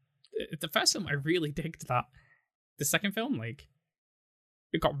 Yeah, the first film I really digged that. The second film, like,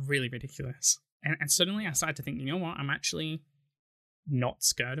 it got really ridiculous, and suddenly I started to think, you know what? I'm actually not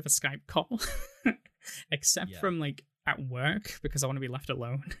scared of a Skype call, except from like at work because I want to be left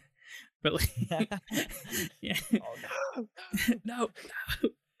alone. But like, yeah. Oh no.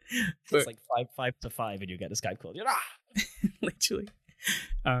 But, it's like 5 to 5 and you get a Skype call. Literally.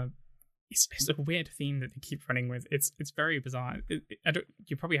 It's a weird theme that they keep running with. It's very bizarre.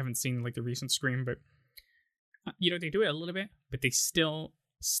 You probably haven't seen like the recent Scream, but they do it a little bit, but they still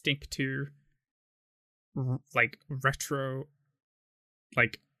stick to like retro,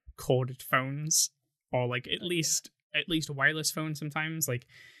 like corded phones, or like at least wireless phones sometimes. Like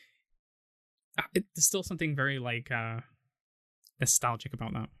there's still something very like nostalgic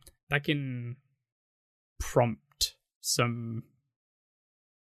about that. That can prompt some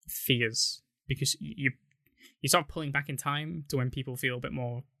fears because you start pulling back in time to when people feel a bit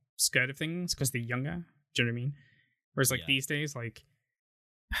more scared of things because they're younger. Do you know what I mean? Whereas like these days, like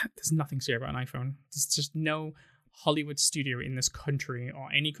there's nothing scary about an iPhone. There's just no Hollywood studio in this country or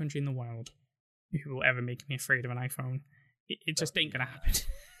any country in the world who will ever make me afraid of an iPhone. It just ain't gonna happen.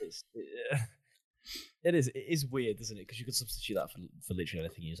 It is weird, isn't it? Because you could substitute that for literally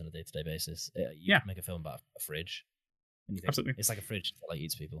anything you use on a day-to-day basis. You can make a film about a fridge. And you think, absolutely, it's like a fridge that like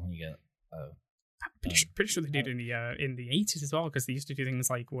eats people, and you get pretty sure they did in the 80s as well, because they used to do things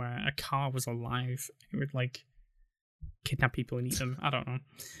like where a car was alive, it would like kidnap people and eat them. I don't know.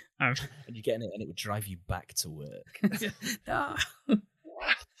 And you get in it, and it would drive you back to work. No.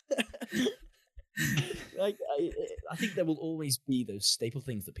 Like I think there will always be those staple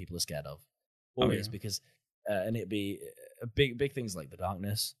things that people are scared of, always, because and it'd be big things like the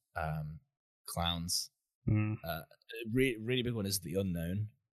darkness, clowns. Really big one is the unknown.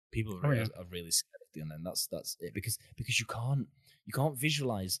 People are really scared of the unknown. That's it, because you can't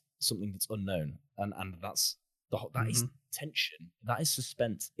visualize something that's unknown, and that's That is tension. That is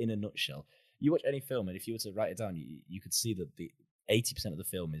suspense in a nutshell. You watch any film, and if you were to write it down, you could see that the 80% of the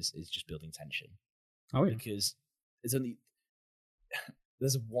film is just building tension. Oh yeah. Because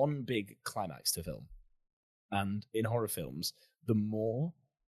there's one big climax to a film, and in horror films, the more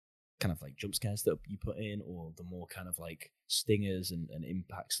kind of like jump scares that you put in, or the more kind of like stingers and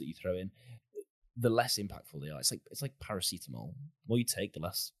impacts that you throw in, the less impactful they are. It's like paracetamol. The more you take, the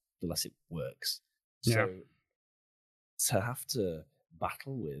less it works. Yeah. So to have to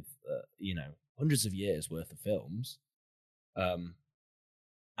battle with hundreds of years worth of films,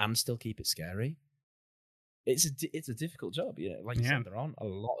 and still keep it scary, it's a difficult job. Like you said, there aren't a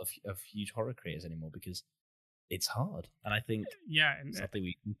lot of huge horror creators anymore because it's hard. And I think sadly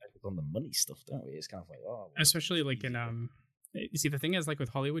we focus on the money stuff, don't we? It's kind of like especially like in you see, the thing is, like with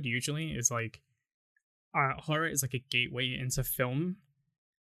Hollywood usually is like horror is like a gateway into film.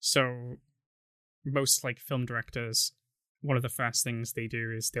 So most like film directors, one of the first things they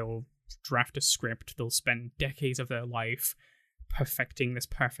do is they'll draft a script. They'll spend decades of their life perfecting this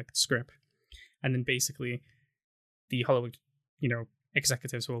perfect script, and then basically the Hollywood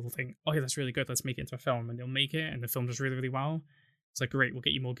executives will think, oh yeah, that's really good, let's make it into a film, and they'll make it, and the film does really, really well. It's like, great, we'll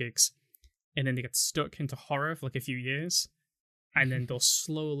get you more gigs. And then they get stuck into horror for like a few years, and then they'll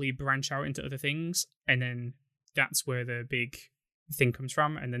slowly branch out into other things, and then that's where the big thing comes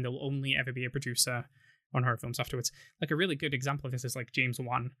from, and then they'll only ever be a producer on horror films afterwards. Like a really good example of this is like James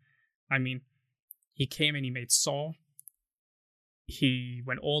Wan. I mean, he came and he made Saw. He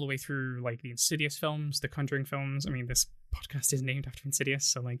went all the way through like the Insidious films, the Conjuring films. I mean, this podcast is named after Insidious,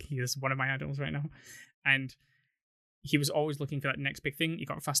 so like he is one of my idols right now. And he was always looking for that next big thing. He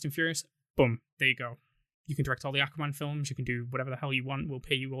got Fast and Furious. Boom, there you go. You can direct all the Aquaman films. You can do whatever the hell you want. We'll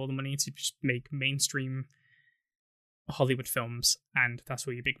pay you all the money to just make mainstream Hollywood films, and that's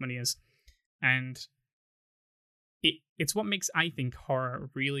where your big money is. And it's what makes, I think,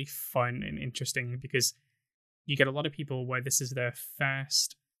 horror really fun and interesting, because you get a lot of people where this is their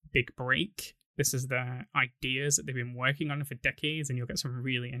first big break. This is their ideas that they've been working on for decades, and you'll get some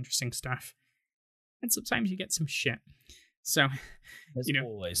really interesting stuff. And sometimes you get some shit. So there's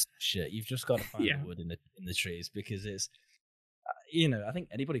always shit. You've just got to find the wood in the trees, because it's I think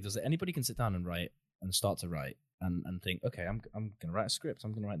anybody does it. Anybody can sit down and write and start to write and think, okay, I'm going to write a script.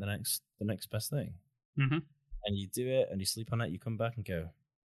 I'm going to write the next best thing. Mm-hmm. And you do it, and you sleep on it. You come back and go,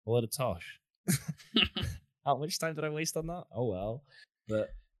 a lot of tosh. How much time did I waste on that? Oh well.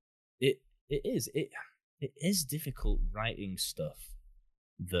 But it is difficult writing stuff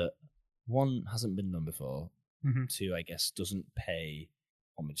that, one, hasn't been done before. Mm-hmm. Two, I guess, doesn't pay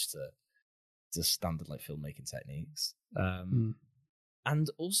homage to standard like filmmaking techniques. And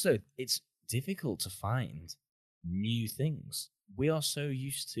also, it's difficult to find new things. We are so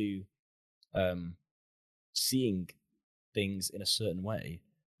used to seeing things in a certain way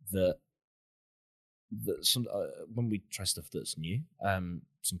that some when we try stuff that's new,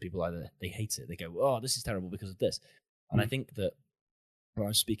 some people either they hate it, they go, oh, this is terrible because of this. And I think that when I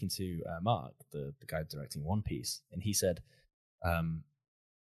was speaking to Mark, the guy directing One Piece, and he said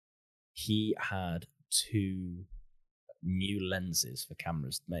he had 2 new lenses for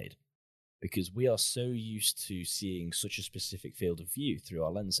cameras made, because we are so used to seeing such a specific field of view through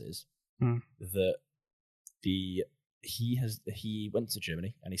our lenses that he went to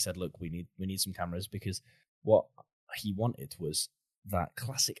Germany and he said, look, we need some cameras, because what he wanted was that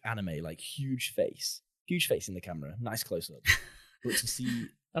classic anime, like huge face in the camera, nice close up. But to see,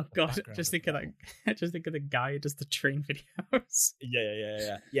 oh god, just think of that. Just think of the guy who does the train videos.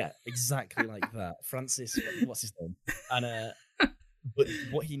 Yeah, exactly like that. Francis, what's his name? And but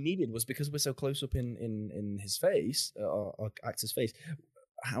what he needed was, because we're so close up in his face, our actor's face.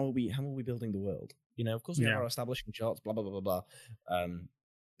 How are we building the world? Of course we have our establishing shots, blah blah blah blah blah.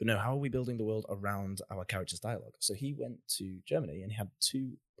 But no, how are we building the world around our characters' dialogue? So he went to Germany and he had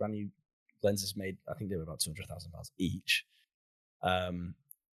 2 brand new lenses made. I think they were about £200,000 each.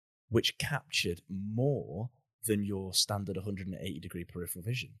 Which captured more than your standard 180-degree peripheral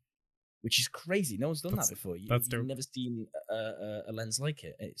vision, which is crazy. No one's done that before. You've never seen a lens like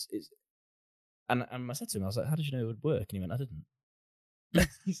it. And I said to him, I was like, how did you know it would work? And he went, I didn't.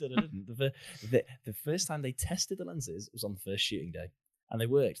 He said, I didn't. The first time they tested the lenses was on the first shooting day, and they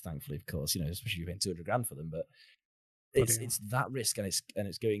worked, thankfully, of course. Especially you're paying $200,000 for them, but it's that risk, and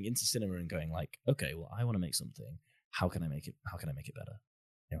it's going into cinema and going like, okay, well, I want to make something. How can I make it better?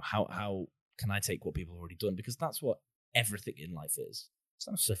 How can I take what people have already done? Because that's what everything in life is. It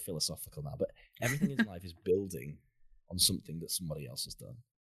sounds so philosophical now, but everything in life is building on something that somebody else has done.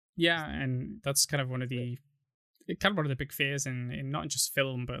 Yeah, and that's kind of one of the big fears in not just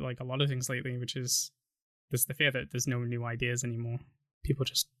film, but like a lot of things lately, which is there's the fear that there's no new ideas anymore. People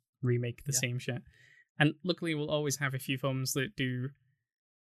just remake the same shit. And luckily, we'll always have a few films that do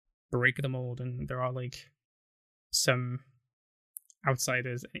break the mold, and there are like some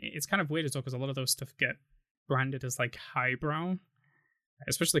outsiders. It's kind of weird as well because a lot of those stuff get branded as like highbrow,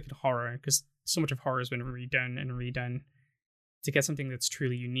 especially like in horror, because so much of horror has been redone and redone. To get something that's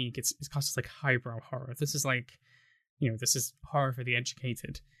truly unique, it's classed as like highbrow horror. This is like, this is horror for the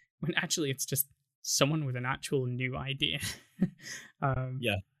educated, when actually it's just someone with an actual new idea.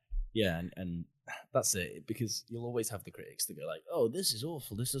 And that's it, because you'll always have the critics that go like, oh, this is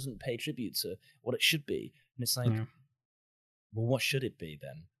awful, this doesn't pay tribute to what it should be. And it's like, well, what should it be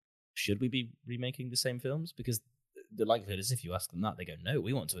then? Should we be remaking the same films? Because the likelihood is, if you ask them that, they go, no,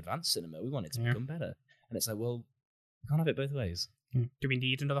 we want to advance cinema, we want it to become better. And it's like, well, you can't have it both ways. Do we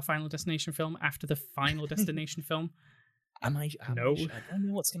need another Final Destination film after the Final Destination film? No. I don't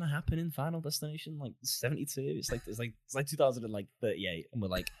know what's gonna happen in Final Destination, like 72. It's like 2038, and we're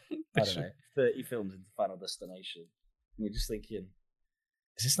like, I don't know, 30 films into Final Destination. And you're just thinking,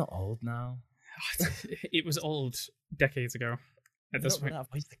 is this not old now? It was old decades ago. At this point,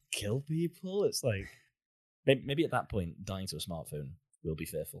 ways to kill people. It's like maybe at that point, dying to a smartphone will be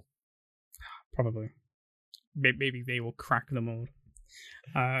fearful. Probably. Maybe they will crack the mold.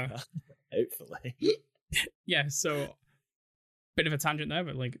 Hopefully. Yeah, so bit of a tangent there,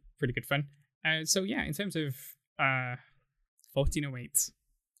 but like pretty good fun. So yeah, in terms of 1408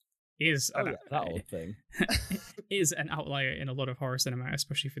 is that old thing is an outlier in a lot of horror cinema,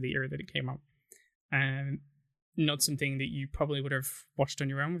 especially for the era that it came out. Not something that you probably would have watched on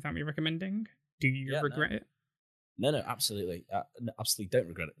your own without me recommending. Do you regret it? No, absolutely. Absolutely don't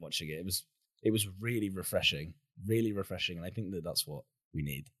regret watching it. It was really refreshing, and I think that's what we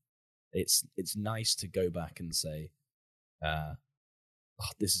need. It's nice to go back and say,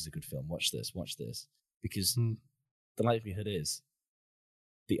 this is a good film, watch this, because the likelihood is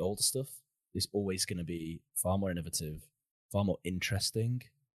the older stuff is always going to be far more innovative, far more interesting,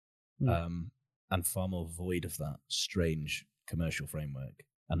 and far more void of that strange commercial framework.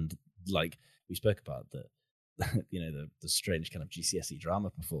 And like we spoke about, the strange kind of GCSE drama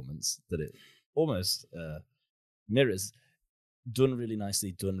performance that it almost mirrors, done really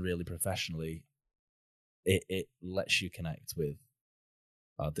nicely, done really professionally. It lets you connect with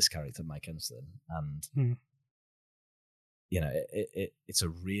this character, Mike Hemston, and it's a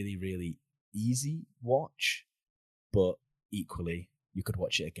really, really easy watch, but equally you could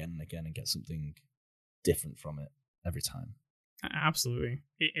watch it again and again and get something different from it every time. Absolutely,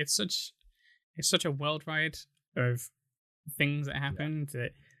 it's such a world ride of things that happened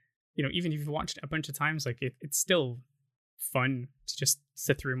that even if you've watched it a bunch of times, like it's still fun to just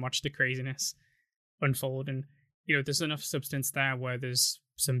sit through and watch the craziness unfold. And there's enough substance there where there's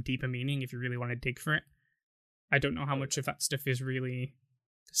some deeper meaning if you really want to dig for it. I don't know how much of that stuff is really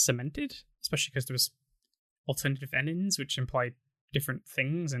cemented, especially because there was alternative endings which implied different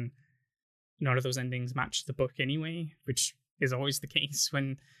things, and none of those endings match the book anyway, which is always the case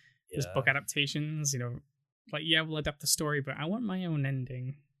when there's book adaptations. We'll adapt the story, but I want my own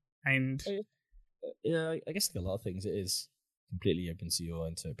ending. And I guess like a lot of things, it is completely open to your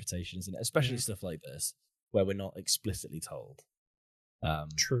interpretations, and especially stuff like this where we're not explicitly told.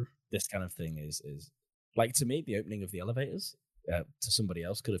 True. This kind of thing is like, to me, the opening of the elevators to somebody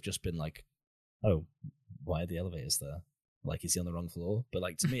else could have just been like, oh, why are the elevators there? Like, is he on the wrong floor? But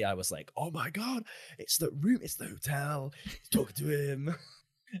like, to me, I was like, oh my god, it's the room, it's the hotel, he's talking to him.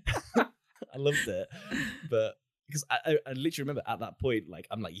 I loved it, but because I literally remember at that point, like,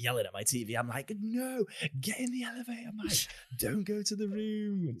 I'm like yelling at my TV. I'm like, no, get in the elevator. I'm like, don't go to the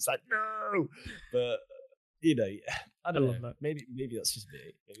room. And it's like, no. But I don't know. That. Maybe that's just me.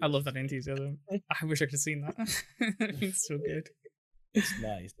 I love that enthusiasm. I wish I could have seen that. It's so good. It's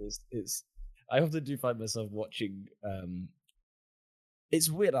nice. It's. I often do find myself watching. It's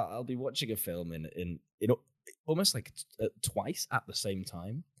weird. I'll be watching a film in almost like twice at the same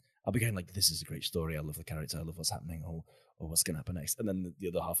time. I'll be going like, this is a great story. I love the character. I love what's happening. Or what's going to happen next. And then the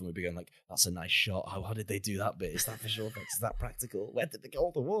other half of me will be going like, that's a nice shot. How did they do that bit? Is that visual effects? Is that practical? Where did they get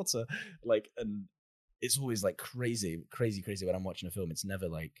all the water? Like, and it's always like crazy when I'm watching a film. It's never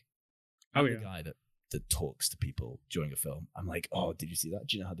like, I'm the guy that talks to people during a film. I'm like, oh, did you see that?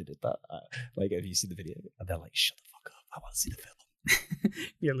 Do you know how they did that? Like, have you seen the video? And they're like, shut the fuck up. I want to see the film.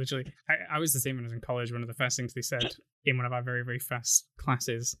 Yeah, literally. I was the same when I was in college. One of the first things they said in one of our very, very first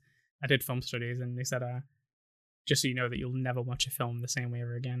classes, I did film studies, and they said, just so you know that you'll never watch a film the same way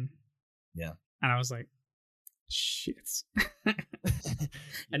ever again. Yeah. And I was like, shit.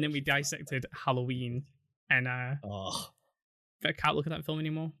 And then we dissected Halloween, and I can't look at that film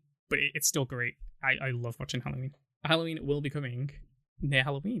anymore but it's still great. I love watching Halloween. Halloween will be coming near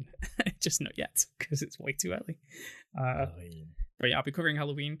Halloween, just not yet because it's way too early. But yeah, I'll be covering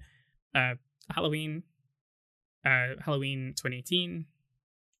Halloween, Halloween 2018.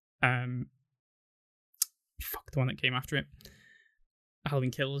 The one that came after it,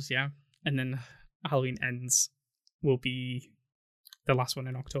 Halloween Kills, yeah, and then Halloween Ends will be the last one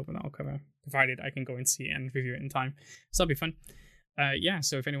in October that I'll cover, provided I can go and see it and review it in time. So that'll be fun.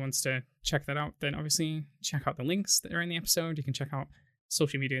 So if anyone wants to check that out, then obviously check out the links that are in the episode. You can check out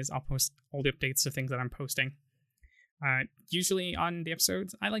social medias. I'll post all the updates of things that I'm posting. Usually on the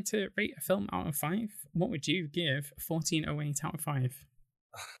episodes, I like to rate a film out of 5. What would you give 1408 out of 5?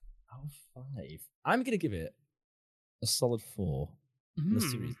 Out of 5? I'm going to give it a solid 4. The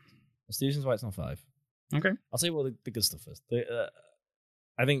series. The reasons why it's not 5. Okay. I'll tell you what the good stuff is.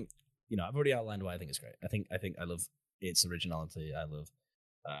 I think, I've already outlined why I think it's great. I think I love its originality. I love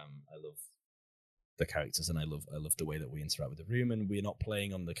the characters, and I love the way that we interact with the room, and we're not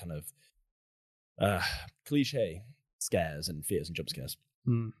playing on the kind of cliche scares and fears and jump scares.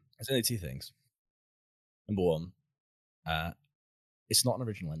 There's only 2 things. Number 1, it's not an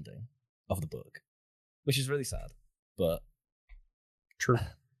original ending of the book, which is really sad, but true.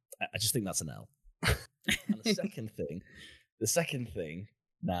 I just think that's an L. And the second thing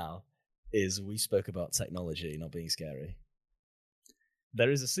now is we spoke about technology not being scary.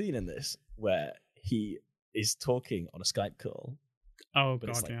 There is a scene in this where he is talking on a Skype call. Oh, God,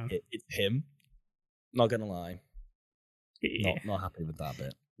 it's it's him. Not gonna lie. Not happy with that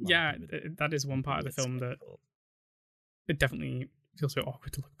bit. That is one part of the film that it definitely feels a bit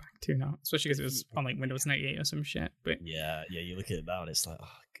awkward to look back to now, especially because it was on like Windows 98 or some shit. But yeah, you look at it now and it's like,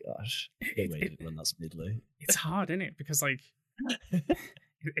 oh gosh, to run that smoothly. It's hard, isn't it? Because like,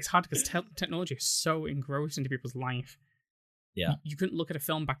 it's hard because technology is so engrossed into people's life. Yeah, you couldn't look at a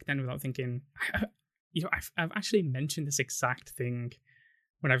film back then without thinking. I've actually mentioned this exact thing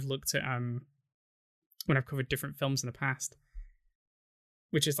when I've looked at when I've covered different films in the past,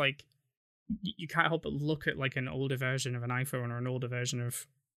 which is like, you can't help but look at like an older version of an iPhone or an older version of,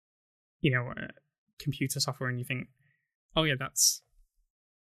 computer software, and you think, oh yeah, that's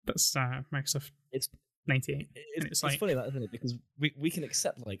Microsoft. It's 98. It's funny that, isn't it? Because we can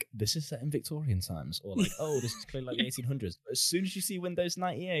accept like this is set in Victorian times, or like, oh, this is played like the 1800s. But as soon as you see Windows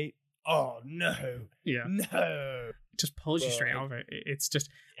 98, oh no, no, it just pulls you straight out of it. It's just,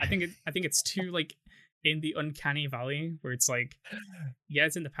 I think it's too like in the uncanny valley where it's like, yeah,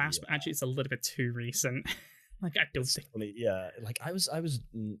 it's in the past, but actually it's a little bit too recent. Like, I don't think. Funny, yeah, like I was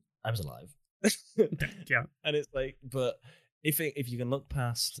alive. Yeah, and it's like, but if you can look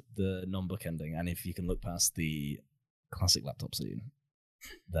past the non-book ending, and if you can look past the classic laptop scene,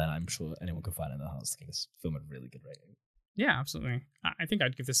 then I'm sure anyone can find it in their hearts to give this film a really good rating. Yeah, absolutely. I think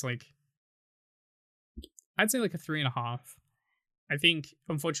I'd give this I'd say like a 3.5. I think,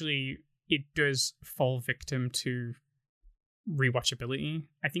 unfortunately, it does fall victim to rewatchability.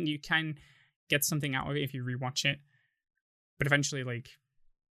 I think you can get something out of it if you rewatch it, but eventually, like,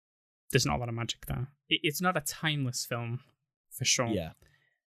 there's not a lot of magic there. It's not a timeless film, for sure. Yeah.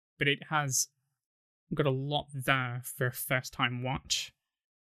 But it has got a lot there for a first-time watch,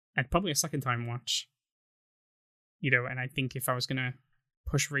 and probably a second-time watch. And I think if I was going to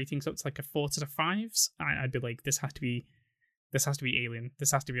push ratings up to like a 4 to the 5s, I'd be like, this has to be Alien.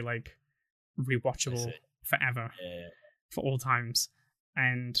 This has to be like rewatchable forever, for all times.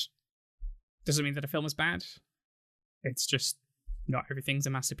 And doesn't mean that a film is bad. It's just not everything's a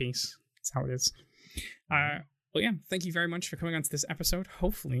masterpiece. It's how it is. Well, yeah, thank you very much for coming on to this episode.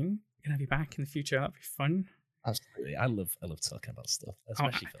 Hopefully, we can have you back in the future. That'd be fun. Absolutely. I love talking about stuff,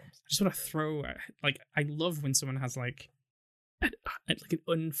 especially films. I just want to throw, I love when someone has like an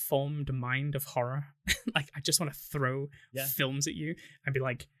unformed mind of horror. Like, I just want to throw films at you and be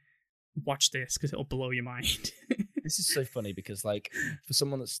like, watch this because it'll blow your mind. This is so funny because, like, for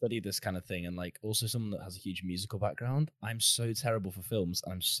someone that studied this kind of thing, and like also someone that has a huge musical background, I'm so terrible for films.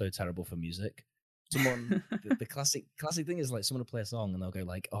 I'm so terrible for music. Someone, the classic thing is like someone will play a song and they'll go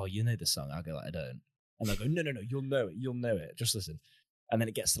like, "Oh, you know this song?" I'll go like, "I don't," and they'll go, "No, you'll know it. Just listen." And then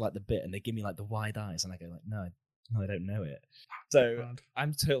it gets to like the bit, and they give me like the wide eyes, and I go like, "No, I don't know it." So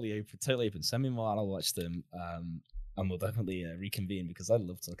I'm totally open. Send me more, and I'll watch them. And we'll definitely reconvene because I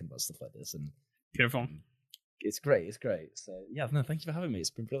love talking about stuff like this. And beautiful. It's great. So yeah, no, thank you for having me.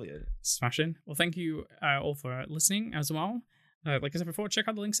 It's been brilliant. Smashing. Well, thank you all for listening as well. Like I said before, check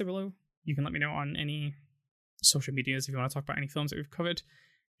out the links below. You can let me know on any social medias if you want to talk about any films that we've covered.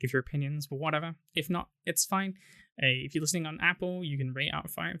 Give your opinions, but whatever. If not, it's fine. If you're listening on Apple, you can rate out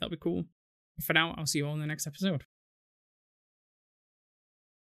of 5. That'd be cool. For now, I'll see you all in the next episode.